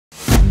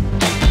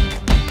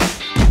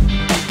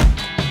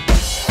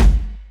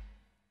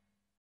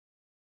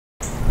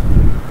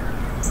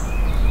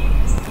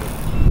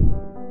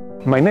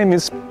My name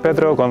is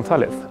Pedro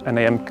Gonzalez and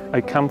I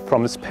come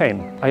from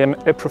Spain. I am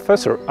a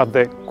professor at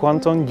the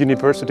Guangdong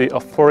University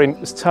of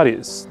Foreign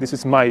Studies. This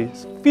is my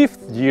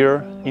 5th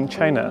year in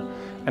China,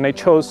 and I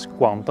chose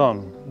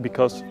Guangdong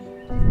because,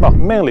 well,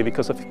 mainly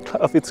because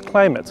of its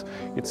climate.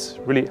 It's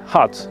really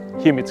hot,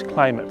 humid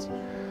climate.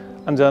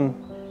 And then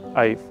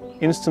I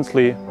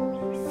instantly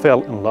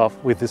fell in love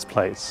with this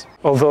place.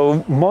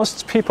 Although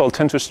most people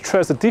tend to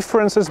stress the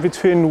differences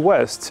between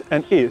West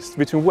and East,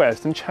 between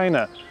West and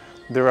China,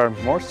 there are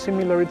more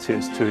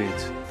similarities to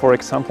it. For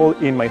example,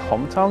 in my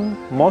hometown,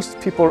 most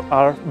people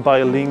are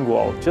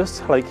bilingual,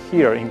 just like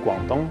here in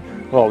Guangdong.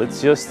 Well,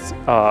 it's just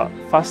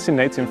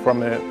fascinating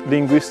from a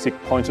linguistic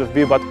point of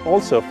view, but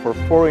also for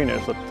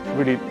foreigners that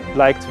really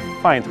like to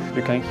find.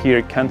 You can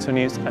hear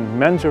Cantonese and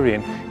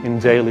Mandarin in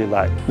daily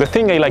life. The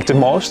thing I like the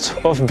most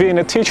of being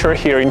a teacher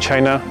here in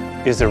China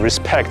is the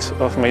respect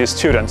of my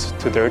students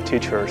to their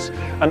teachers,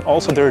 and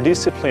also their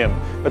discipline,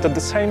 but at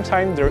the same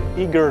time their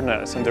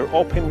eagerness and their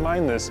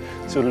open-mindedness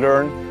to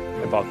learn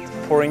about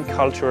foreign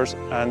cultures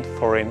and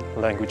foreign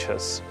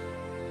languages.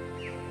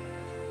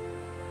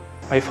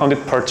 I found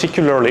it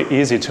particularly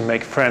easy to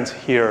make friends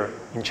here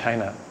in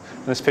China,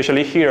 and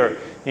especially here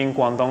in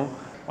Guangdong.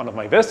 One of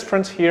my best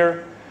friends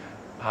here,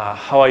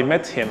 how I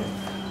met him.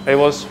 I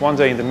was one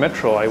day in the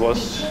metro, I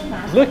was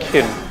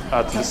looking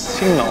at the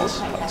signals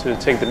to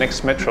take the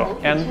next metro,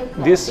 and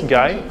this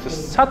guy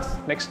just sat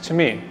next to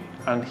me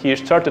and he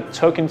started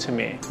talking to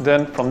me.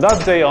 Then from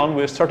that day on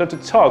we started to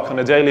talk on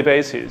a daily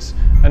basis,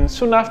 and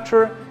soon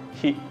after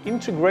he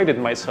integrated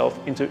myself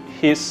into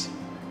his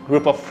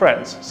group of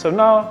friends. So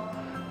now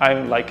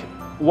I'm like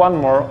one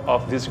more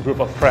of this group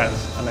of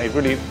friends, and I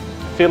really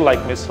feel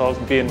like myself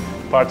being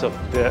part of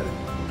the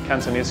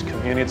Cantonese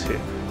community.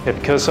 Yeah,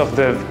 because of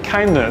the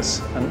kindness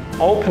and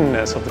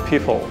openness of the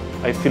people,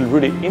 I feel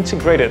really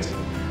integrated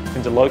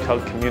in the local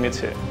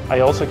community. I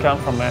also come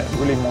from a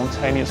really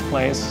mountainous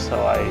place,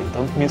 so I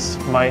don't miss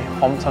my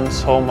hometown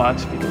so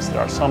much because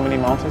there are so many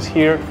mountains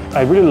here.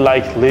 I really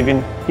like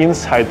living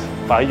inside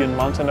Baiyun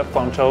mountain of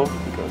Guangzhou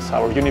because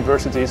our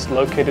university is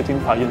located in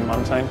Baiyun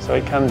mountain, so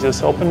I can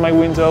just open my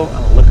window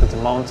and look at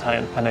the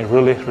mountain, and I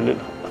really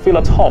feel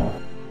at home.